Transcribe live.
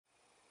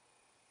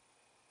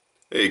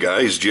Hey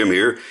guys, Jim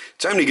here.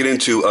 Time to get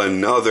into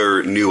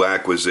another new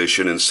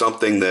acquisition and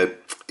something that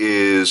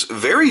is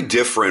very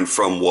different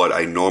from what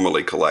I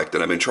normally collect.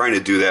 And I've been trying to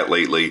do that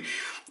lately,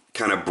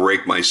 kind of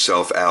break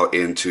myself out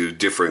into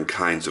different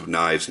kinds of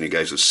knives. And you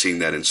guys have seen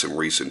that in some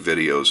recent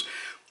videos.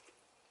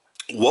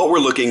 What we're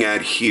looking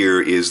at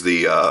here is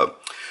the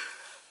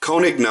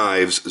Koenig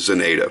Knives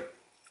Zenaida.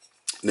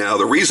 Now,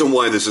 the reason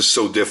why this is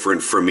so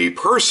different for me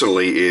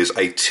personally is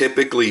I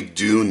typically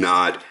do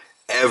not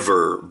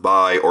ever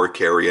buy or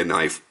carry a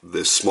knife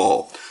this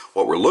small.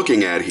 What we're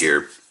looking at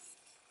here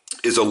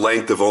is a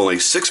length of only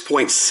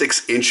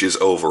 6.6 inches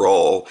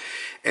overall,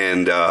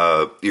 and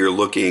you're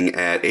looking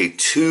at a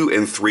 2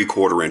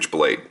 3/4 inch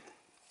blade.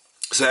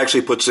 So that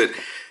actually puts it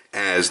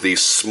as the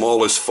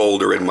smallest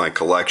folder in my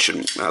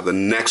collection. The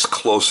next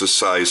closest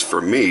size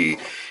for me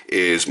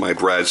is my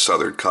Brad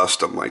Southern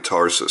Custom, my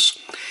Tarsus,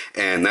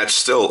 and that's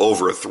still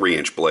over a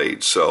 3-inch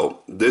blade. So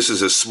this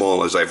is as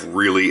small as I've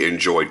really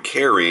enjoyed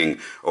carrying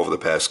over the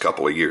past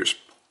couple of years.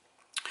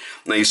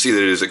 Now you see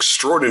that it is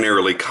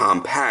extraordinarily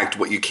compact.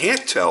 What you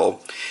can't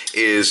tell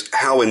is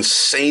how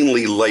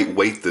insanely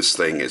lightweight this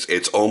thing is.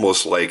 It's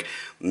almost like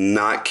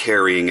not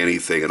carrying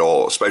anything at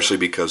all, especially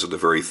because of the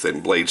very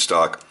thin blade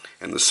stock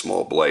and the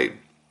small blade.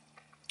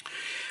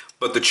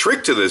 But the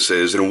trick to this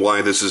is, and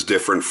why this is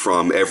different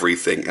from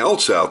everything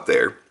else out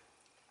there,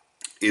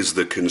 is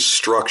the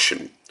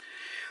construction.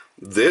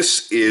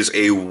 This is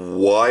a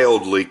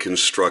wildly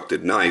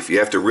constructed knife. You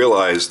have to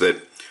realize that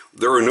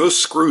there are no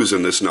screws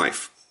in this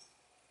knife.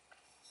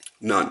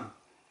 None.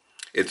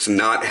 It's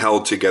not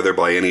held together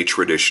by any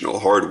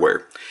traditional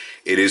hardware.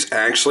 It is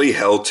actually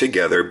held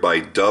together by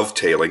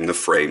dovetailing the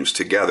frames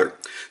together.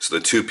 So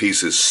the two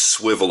pieces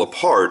swivel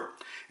apart,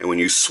 and when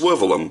you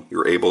swivel them,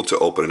 you're able to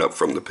open it up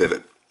from the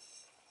pivot.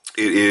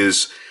 It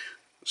is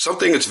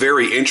something that's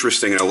very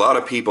interesting, and a lot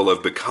of people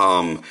have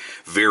become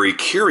very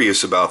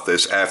curious about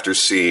this after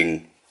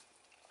seeing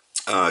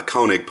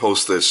Koenig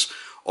post this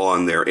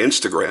on their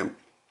Instagram.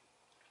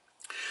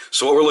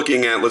 So what we're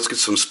looking at, let's get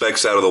some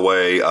specs out of the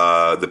way.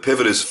 The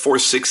pivot is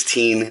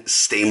 416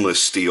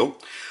 stainless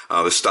steel.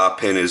 The stop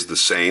pin is the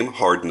same,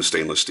 hardened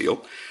stainless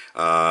steel.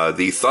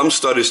 The thumb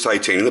stud is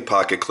titanium. The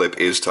pocket clip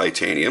is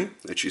titanium,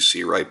 that you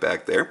see right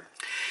back there.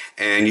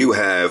 And you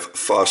have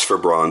phosphor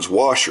bronze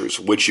washers,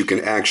 which you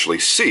can actually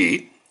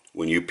see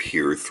when you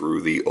peer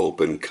through the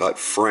open cut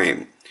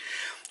frame.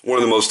 One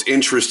of the most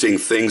interesting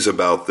things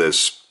about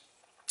this,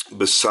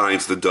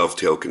 besides the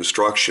dovetail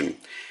construction,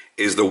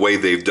 is the way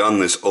they've done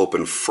this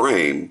open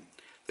frame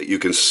that you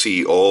can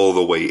see all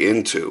the way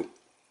into,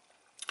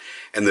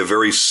 and the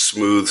very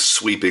smooth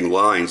sweeping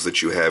lines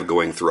that you have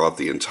going throughout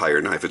the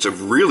entire knife. It's a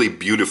really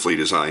beautifully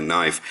designed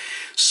knife,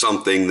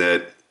 something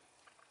that,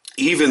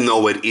 even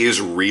though it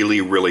is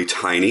really, really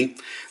tiny,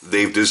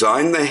 they've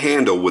designed the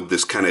handle with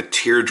this kind of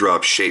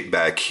teardrop shape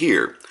back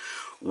here,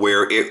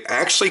 where it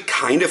actually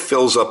kind of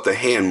fills up the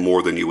hand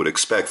more than you would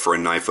expect for a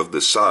knife of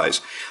this size.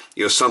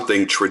 You know,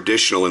 something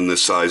traditional in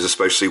this size,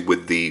 especially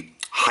with the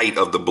height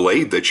of the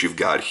blade that you've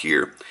got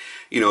here,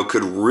 you know,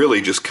 could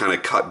really just kind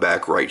of cut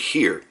back right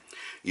here.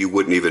 You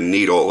wouldn't even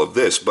need all of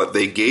this, but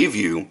they gave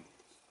you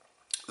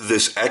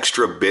this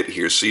extra bit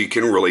here so you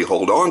can really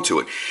hold on to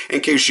it in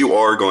case you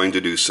are going to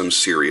do some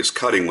serious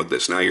cutting with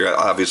this. Now,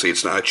 obviously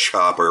it's not a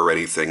chopper or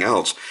anything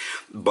else,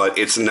 but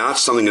it's not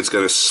something that's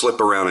going to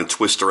slip around and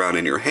twist around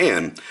in your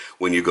hand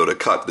when you go to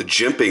cut. The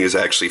jimping is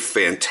actually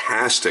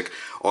fantastic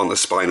on the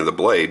spine of the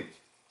blade,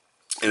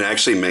 and it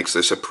actually makes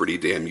this a pretty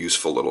damn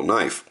useful little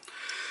knife.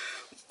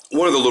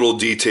 One of the little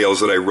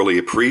details that I really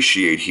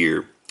appreciate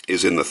here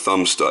is in the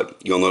thumb stud.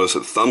 You'll notice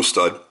that the thumb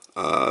stud,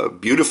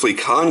 beautifully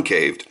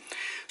concaved,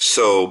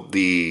 so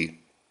the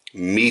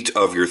meat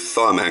of your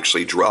thumb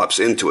actually drops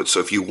into it. So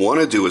if you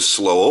want to do a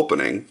slow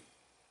opening,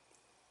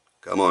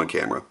 come on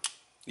camera,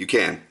 you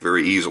can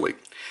very easily.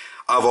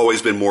 I've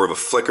always been more of a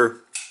flicker,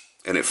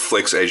 and it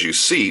flicks, as you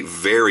see,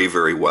 very,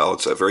 very well.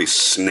 It's a very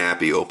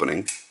snappy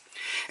opening.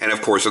 And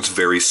of course, it's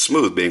very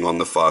smooth being on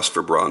the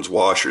phosphor bronze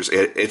washers.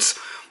 It's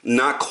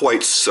not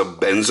quite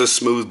Sebenza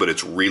smooth, but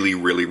it's really,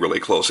 really, really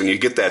close. And you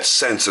get that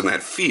sense and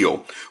that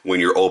feel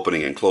when you're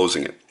opening and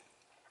closing it.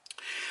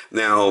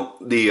 Now,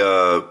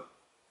 the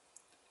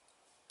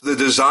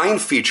design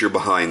feature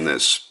behind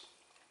this,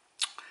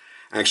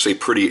 actually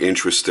pretty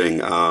interesting.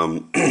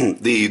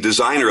 The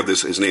designer of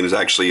this, his name is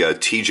actually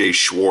TJ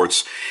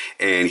Schwartz,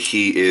 and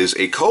he is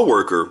a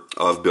co-worker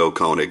of Bill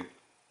Koenig.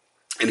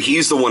 And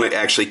he's the one that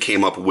actually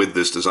came up with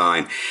this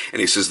design. And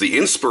he says the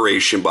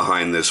inspiration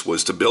behind this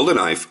was to build a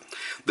knife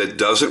that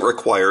doesn't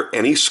require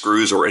any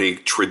screws or any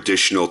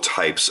traditional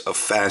types of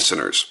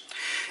fasteners.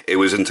 It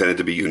was intended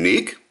to be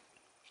unique,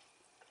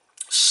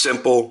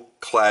 simple,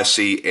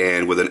 classy,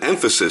 and with an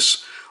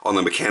emphasis on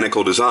the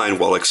mechanical design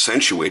while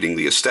accentuating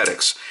the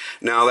aesthetics.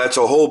 Now, that's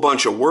a whole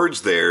bunch of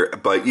words there,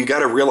 but you got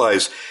to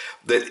realize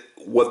that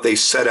what they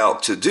set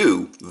out to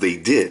do, they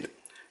did.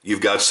 You've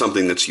got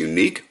something that's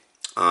unique.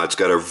 It's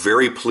got a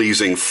very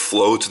pleasing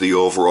flow to the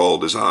overall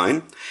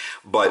design,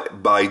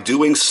 but by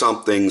doing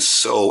something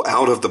so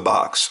out of the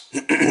box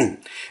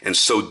and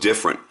so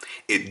different,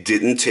 it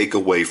didn't take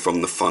away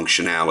from the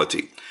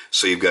functionality.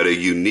 So you've got a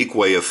unique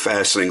way of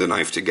fastening the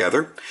knife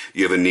together.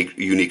 You have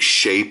a unique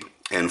shape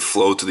and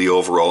flow to the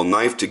overall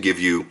knife to give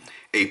you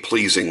a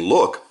pleasing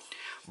look,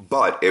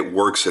 but it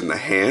works in the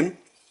hand.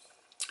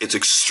 It's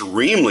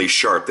extremely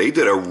sharp. They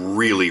did a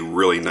really,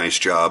 really nice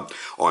job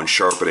on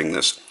sharpening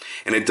this.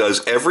 And it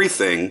does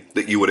everything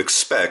that you would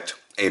expect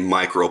a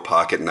micro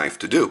pocket knife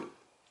to do.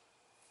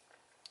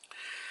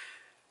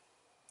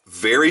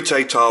 Very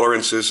tight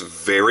tolerances,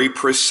 very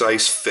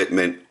precise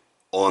fitment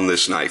on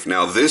this knife.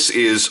 Now, this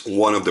is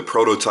one of the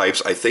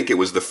prototypes. I think it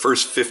was the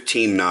first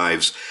 15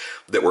 knives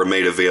that were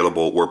made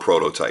available were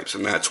prototypes,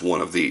 and that's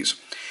one of these.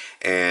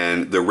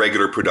 And the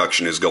regular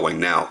production is going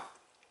now.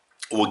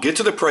 We'll get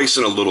to the price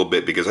in a little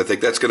bit because I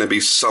think that's going to be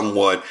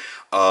somewhat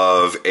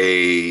of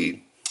a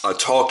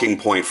talking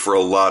point for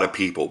a lot of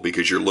people,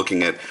 because you're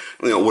looking at,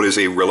 you know, what is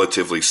a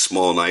relatively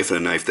small knife and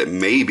a knife that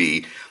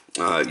maybe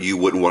you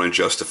wouldn't want to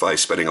justify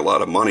spending a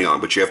lot of money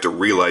on, but you have to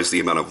realize the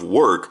amount of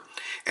work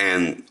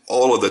and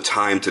all of the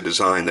time to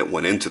design that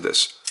went into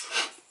this.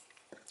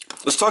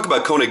 Let's talk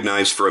about Koenig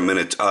knives for a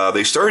minute.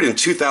 They started in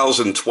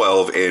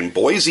 2012 in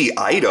Boise,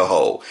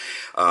 Idaho.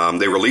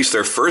 They released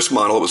their first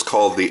model. It was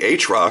called the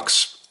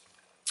Atrox.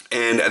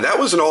 And that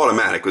was an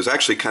automatic. It was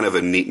actually kind of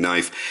a neat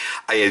knife.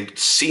 I had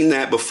seen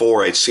that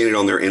before. I'd seen it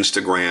on their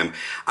Instagram.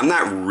 I'm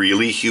not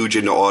really huge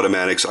into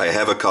automatics. I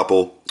have a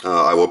couple.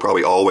 I will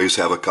probably always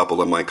have a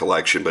couple in my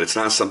collection, but it's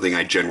not something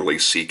I generally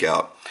seek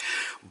out.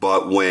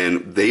 But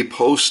when they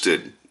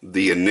posted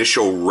the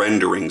initial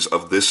renderings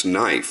of this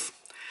knife,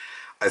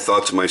 I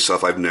thought to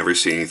myself, I've never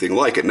seen anything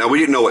like it. Now, we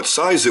didn't know what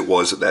size it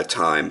was at that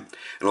time,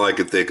 and all I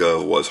could think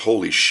of was,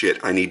 holy shit,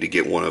 I need to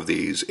get one of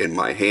these in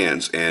my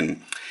hands.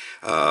 And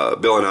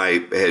Bill and I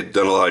had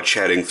done a lot of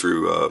chatting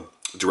through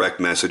direct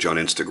message on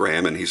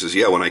Instagram, and he says,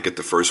 yeah, when I get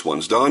the first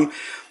ones done,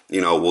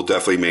 you know, we'll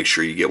definitely make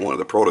sure you get one of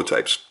the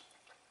prototypes.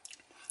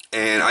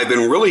 And I've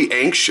been really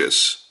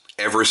anxious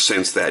ever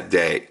since that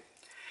day.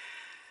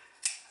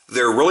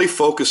 They're really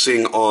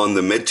focusing on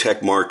the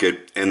mid-tech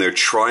market, and they're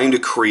trying to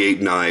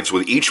create knives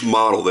with each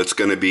model that's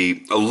going to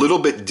be a little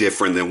bit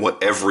different than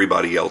what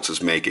everybody else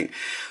is making.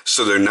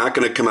 So they're not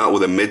going to come out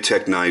with a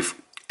mid-tech knife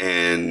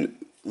and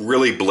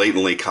really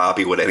blatantly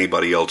copy what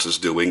anybody else is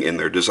doing in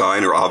their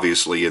design or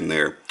obviously in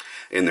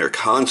their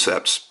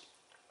concepts.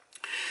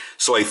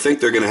 So I think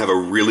they're going to have a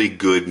really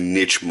good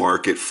niche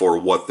market for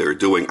what they're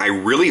doing. I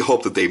really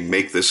hope that they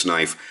make this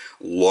knife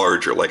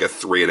larger, like a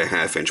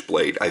 3.5-inch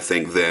blade. I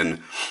think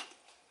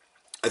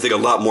a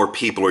lot more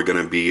people are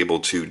going to be able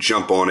to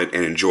jump on it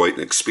and enjoy it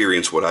and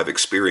experience what I've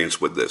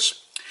experienced with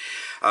this.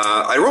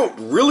 I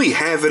don't really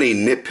have any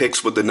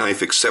nitpicks with the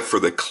knife except for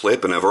the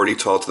clip, and I've already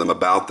talked to them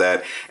about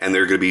that, and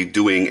they're going to be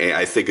doing,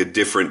 I think, a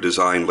different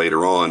design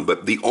later on.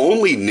 But the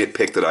only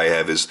nitpick that I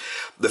have is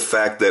the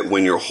fact that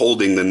when you're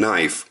holding the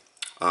knife,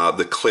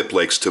 the clip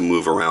likes to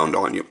move around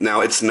on you.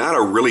 Now, it's not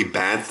a really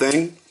bad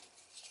thing.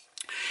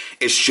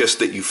 It's just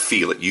that you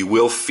feel it. You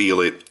will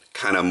feel it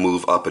kind of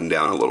move up and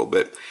down a little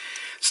bit.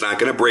 It's not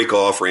going to break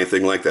off or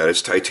anything like that.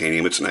 It's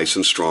titanium. It's nice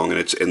and strong, and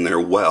it's in there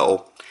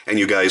well. And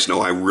you guys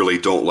know I really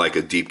don't like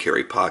a deep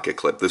carry pocket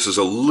clip. This is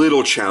a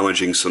little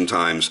challenging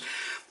sometimes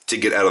to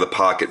get out of the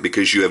pocket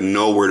because you have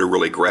nowhere to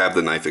really grab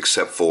the knife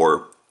except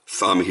for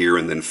thumb here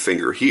and then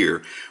finger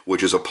here,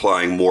 which is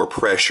applying more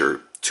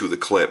pressure to the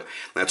clip.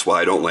 That's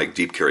why I don't like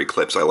deep carry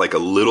clips. I like a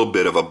little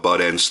bit of a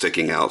butt end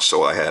sticking out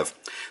so I have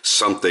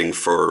something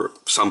for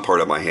some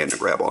part of my hand to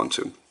grab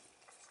onto.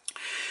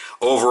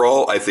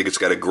 Overall, I think it's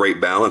got a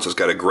great balance. It's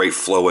got a great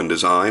flow and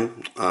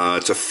design.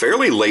 It's a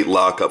fairly late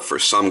lockup for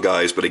some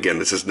guys, but again,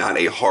 this is not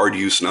a hard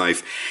use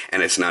knife,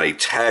 and it's not a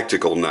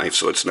tactical knife,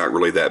 so it's not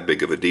really that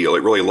big of a deal.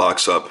 It really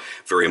locks up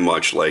very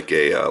much like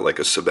a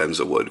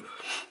Sebenza would.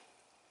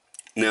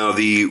 Now,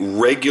 the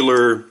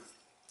regular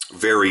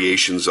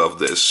variations of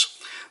this,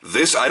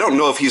 I don't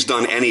know if he's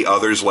done any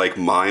others like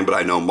mine, but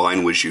I know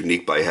mine was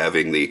unique by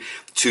having the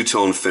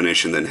two-tone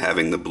finish and then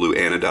having the blue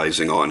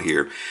anodizing on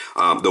here.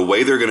 The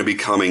way they're going to be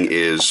coming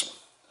is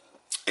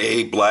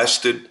a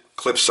blasted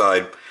clip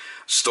side,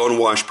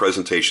 stonewash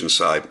presentation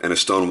side, and a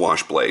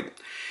stonewash blade.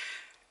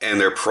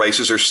 And their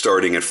prices are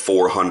starting at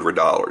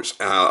 $400.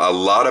 A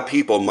lot of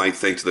people might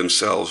think to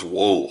themselves,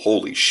 whoa,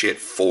 holy shit,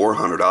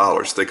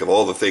 $400. Think of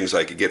all the things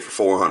I could get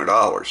for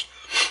 $400.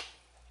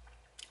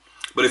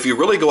 But if you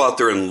really go out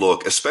there and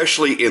look,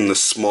 especially in the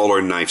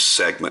smaller knife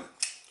segment,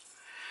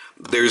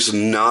 there's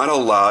not a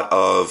lot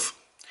of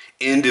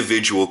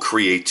individual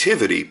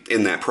creativity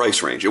in that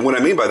price range. And what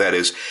I mean by that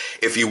is,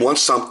 if you want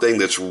something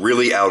that's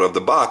really out of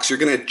the box, you're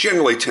going to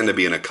generally tend to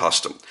be in a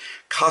custom.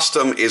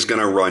 Custom is going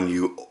to run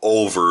you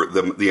over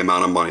the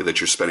amount of money that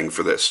you're spending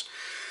for this.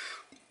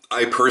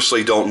 I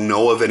personally don't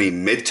know of any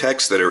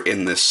mid-techs that are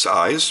in this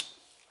size.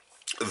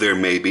 There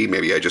may be,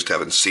 maybe I just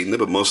haven't seen them,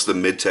 but most of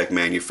the mid-tech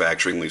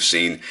manufacturing we've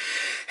seen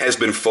has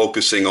been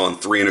focusing on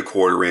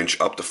 3.25 inch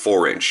up to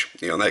 4 inch.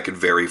 You know, that could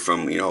vary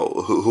from, you know,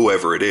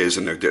 whoever it is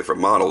and their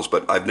different models,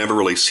 but I've never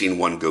really seen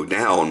one go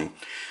down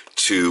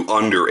to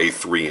under a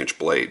 3-inch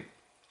blade.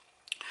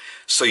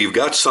 So you've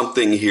got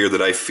something here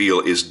that I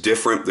feel is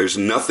different. There's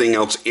nothing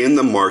else in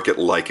the market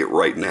like it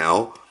right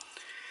now.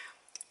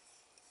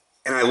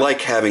 And I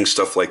like having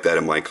stuff like that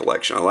in my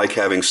collection. I like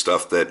having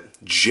stuff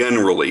that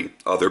generally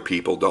other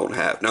people don't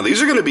have. Now,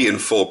 these are going to be in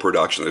full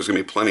production. There's going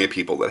to be plenty of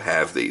people that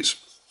have these.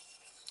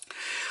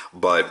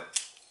 But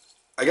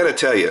I got to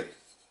tell you,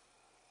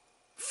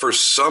 for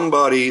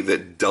somebody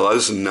that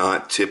does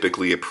not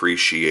typically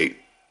appreciate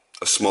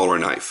a smaller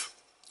knife,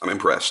 I'm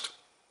impressed.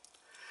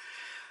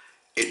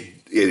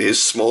 It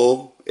is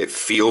small, it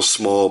feels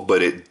small,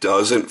 but it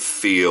doesn't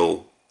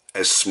feel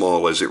as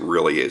small as it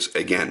really is.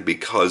 Again,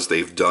 because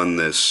they've done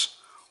this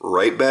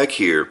right back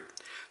here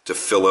to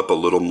fill up a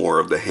little more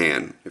of the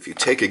hand. If you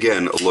take,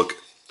 again, a look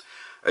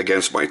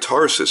against my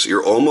tarsus,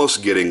 you're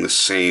almost getting the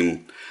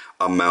same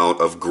amount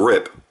of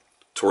grip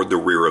toward the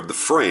rear of the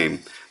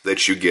frame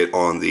that you get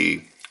on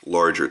the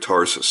larger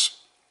tarsus.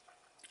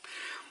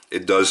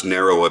 It does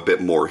narrow a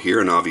bit more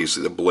here, and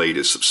obviously the blade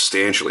is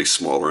substantially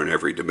smaller in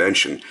every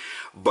dimension,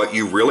 but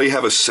you really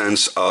have a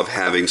sense of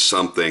having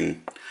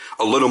something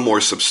a little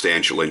more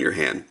substantial in your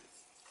hand.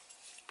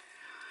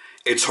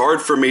 It's hard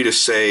for me to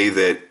say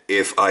that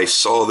if I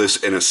saw this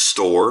in a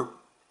store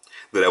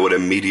that I would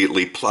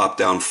immediately plop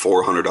down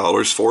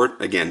 $400 for it.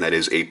 Again, that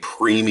is a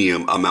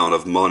premium amount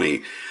of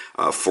money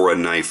for a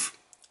knife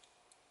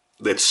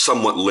that's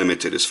somewhat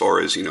limited as far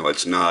as,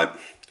 it's not...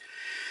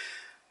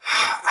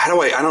 I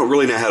don't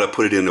really know how to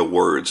put it into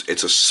words.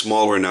 It's a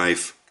smaller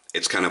knife.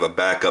 It's kind of a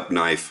backup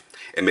knife.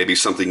 It may be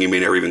something you may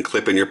never even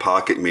clip in your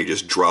pocket. You may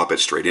just drop it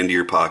straight into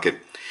your pocket.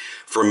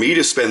 For me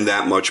to spend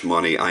that much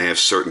money, I have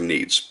certain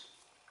needs.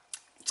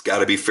 It's got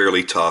to be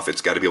fairly tough.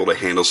 It's got to be able to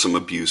handle some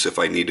abuse if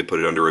I need to put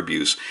it under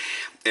abuse.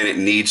 And it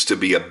needs to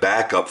be a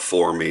backup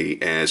for me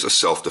as a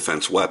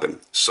self-defense weapon.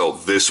 So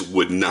this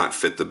would not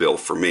fit the bill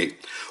for me.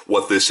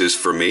 What this is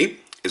for me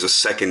is a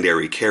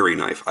secondary carry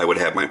knife. I would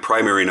have my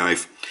primary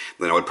knife,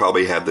 then I would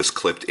probably have this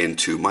clipped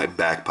into my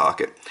back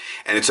pocket.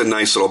 And it's a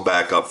nice little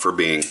backup for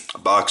being a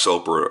box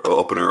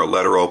opener, a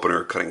letter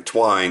opener, cutting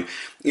twine,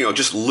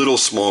 just little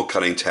small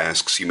cutting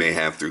tasks you may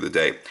have through the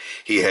day.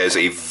 He has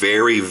a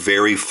very,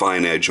 very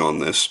fine edge on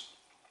this,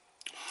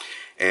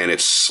 and it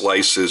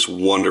slices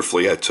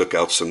wonderfully. I took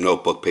out some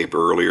notebook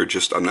paper earlier,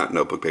 not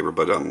notebook paper,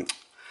 but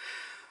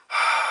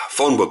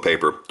phone book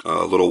paper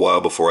a little while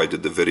before I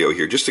did the video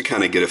here, just to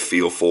kind of get a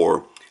feel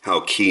for how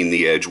keen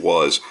the edge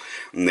was.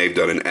 And they've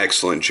done an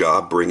excellent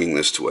job bringing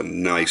this to a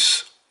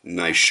nice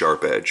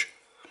sharp edge.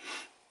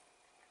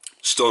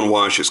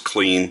 Stonewash is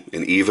clean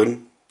and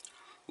even.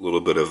 A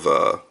little bit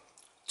of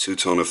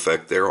two-tone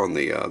effect there on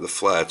the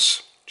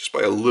flats, just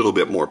by a little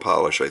bit more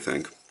polish, I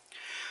think.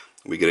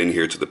 We get in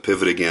here to the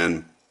pivot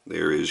again.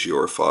 There is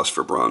your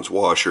phosphor bronze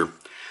washer.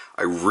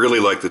 I really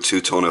like the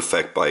two-tone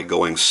effect by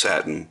going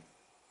satin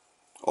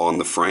on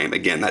the frame.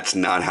 Again, that's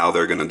not how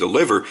they're going to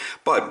deliver,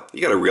 but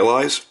you got to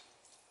realize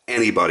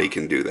anybody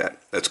can do that.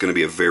 That's going to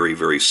be a very,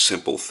 very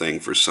simple thing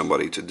for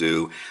somebody to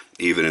do,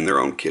 even in their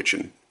own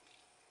kitchen.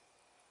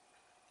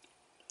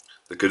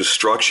 The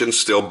construction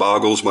still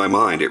boggles my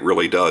mind. It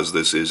really does.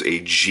 This is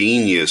a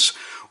genius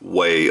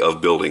way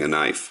of building a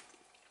knife.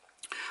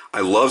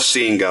 I love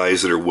seeing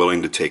guys that are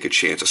willing to take a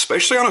chance,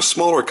 especially on a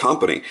smaller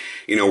company,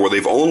 where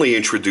they've only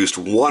introduced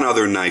one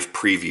other knife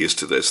previous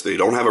to this. They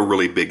don't have a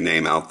really big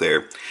name out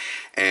there,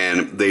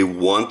 and they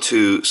want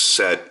to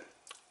set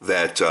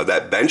that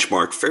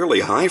benchmark fairly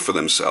high for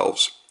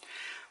themselves.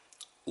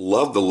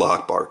 Love the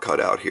lock bar cut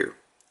out here.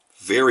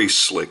 Very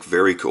slick,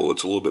 very cool.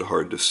 It's a little bit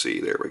hard to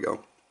see. There we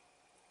go.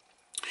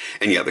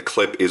 And yeah, the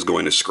clip is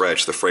going to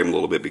scratch the frame a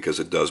little bit because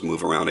it does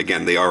move around.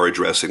 Again, they are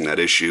addressing that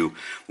issue.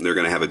 They're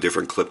going to have a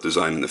different clip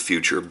design in the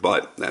future,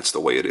 but that's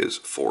the way it is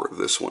for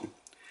this one.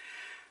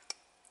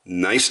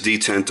 Nice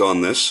detent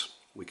on this.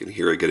 We can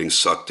hear it getting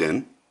sucked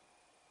in.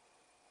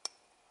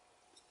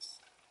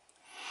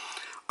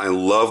 I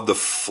love the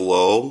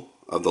flow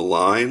of the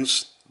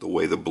lines, the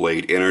way the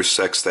blade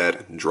intersects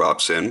that and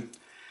drops in.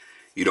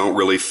 You don't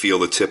really feel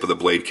the tip of the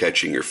blade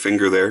catching your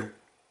finger there.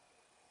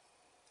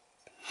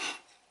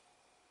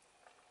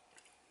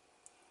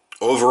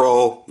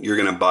 Overall, you're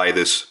going to buy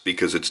this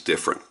because it's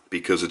different,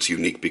 because it's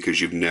unique, because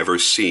you've never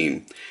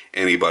seen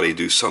anybody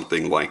do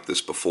something like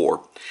this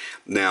before.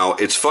 Now,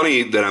 it's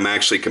funny that I'm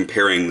actually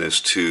comparing this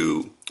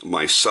to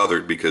my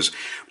Southern, because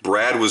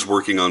Brad was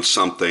working on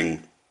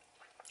something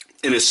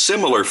in a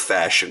similar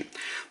fashion.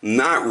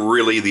 Not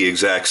really the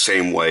exact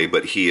same way,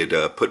 but he had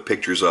put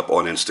pictures up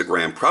on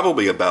Instagram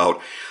probably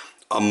about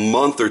a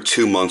month or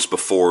 2 months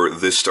before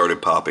this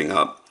started popping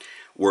up,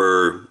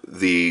 where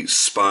the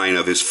spine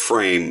of his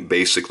frame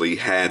basically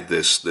had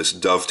this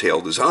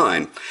dovetail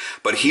design,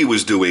 but he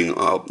was doing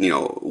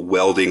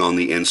welding on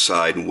the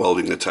inside and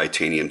welding the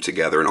titanium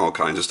together and all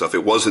kinds of stuff.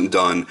 It wasn't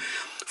done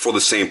for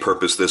the same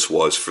purpose this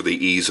was, for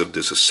the ease of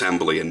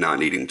disassembly and not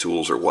needing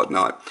tools or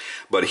whatnot.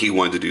 But he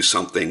wanted to do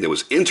something that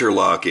was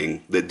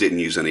interlocking that didn't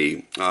use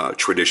any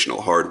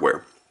traditional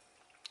hardware.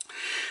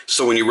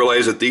 So when you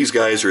realize that these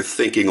guys are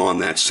thinking on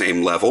that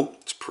same level,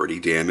 it's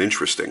pretty damn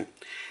interesting.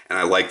 and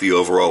I like the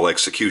overall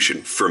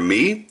execution. For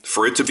me,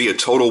 for it to be a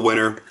total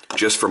winner,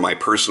 just for my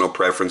personal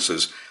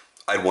preferences,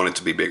 I'd want it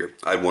to be bigger.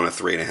 I'd want a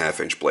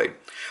 3.5-inch blade.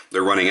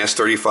 They're running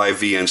S35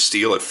 VN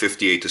steel at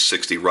 58 to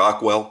 60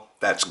 Rockwell.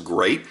 That's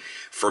great.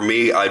 For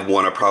me, I'd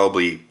want to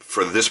probably,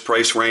 for this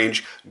price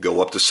range,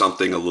 go up to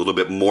something a little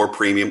bit more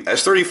premium.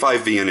 S35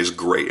 VN is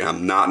great.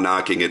 I'm not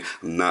knocking it.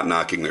 I'm not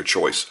knocking their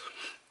choice.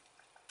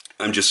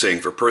 I'm just saying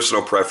for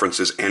personal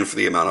preferences and for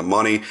the amount of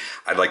money,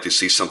 I'd like to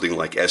see something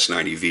like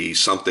S90V,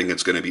 something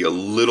that's going to be a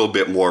little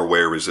bit more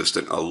wear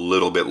resistant, a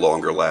little bit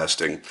longer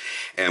lasting.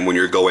 And when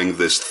you're going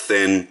this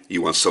thin,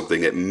 you want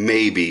something that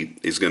maybe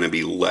is going to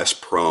be less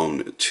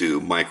prone to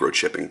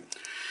microchipping.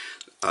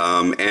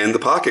 And the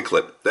pocket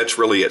clip, that's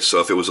really it.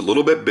 So if it was a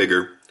little bit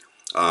bigger,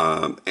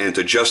 and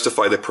to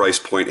justify the price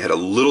point, it had a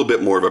little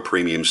bit more of a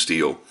premium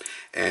steel.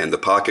 And the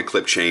pocket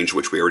clip change,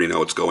 which we already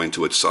know it's going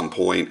to at some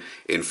point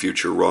in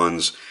future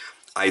runs,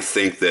 I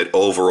think that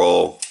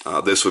overall,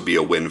 this would be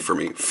a win for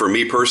me. For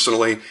me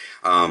personally,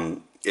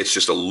 it's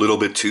just a little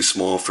bit too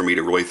small for me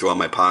to really throw in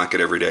my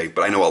pocket every day.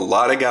 But I know a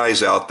lot of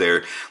guys out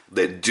there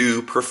that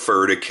do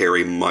prefer to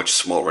carry much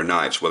smaller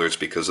knives, whether it's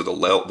because of the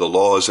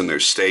laws in their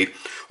state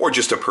or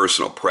just a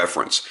personal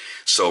preference.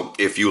 So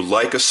if you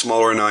like a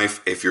smaller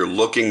knife, if you're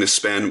looking to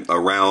spend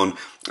around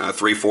 $300,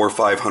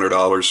 $400,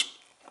 $500,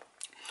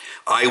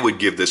 I would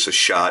give this a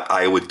shot.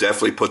 I would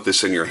definitely put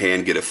this in your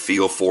hand, get a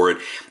feel for it,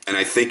 and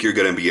I think you're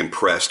going to be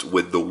impressed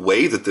with the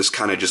way that this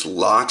kind of just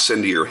locks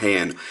into your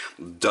hand,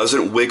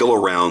 doesn't wiggle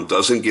around,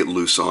 doesn't get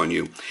loose on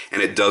you,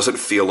 and it doesn't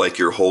feel like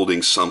you're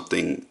holding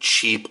something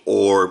cheap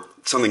or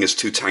something that's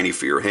too tiny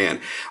for your hand.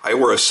 I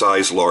wear a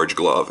size large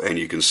glove, and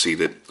you can see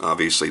that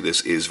obviously this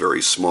is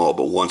very small,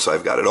 but once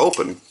I've got it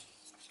open,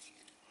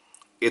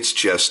 it's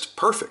just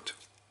perfect.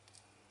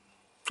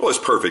 Well, as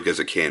perfect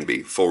as it can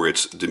be for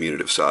its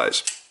diminutive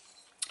size.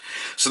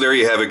 So there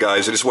you have it,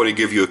 guys. I just want to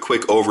give you a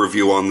quick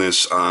overview on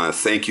this.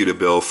 Thank you to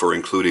Bill for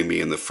including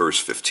me in the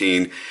first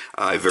 15.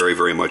 I very,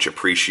 very much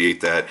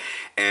appreciate that.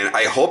 And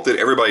I hope that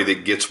everybody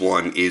that gets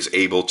one is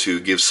able to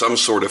give some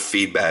sort of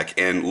feedback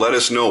and let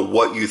us know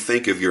what you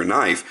think of your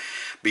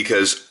knife,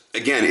 because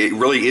again, it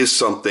really is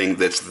something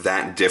that's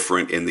that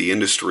different in the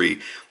industry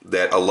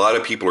that a lot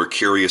of people are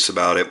curious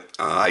about it.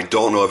 I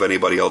don't know if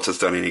anybody else has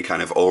done any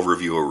kind of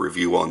overview or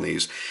review on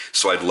these,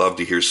 so I'd love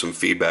to hear some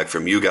feedback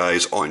from you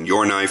guys on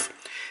your knife.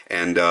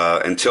 And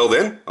until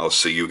then, I'll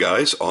see you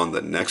guys on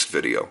the next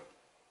video.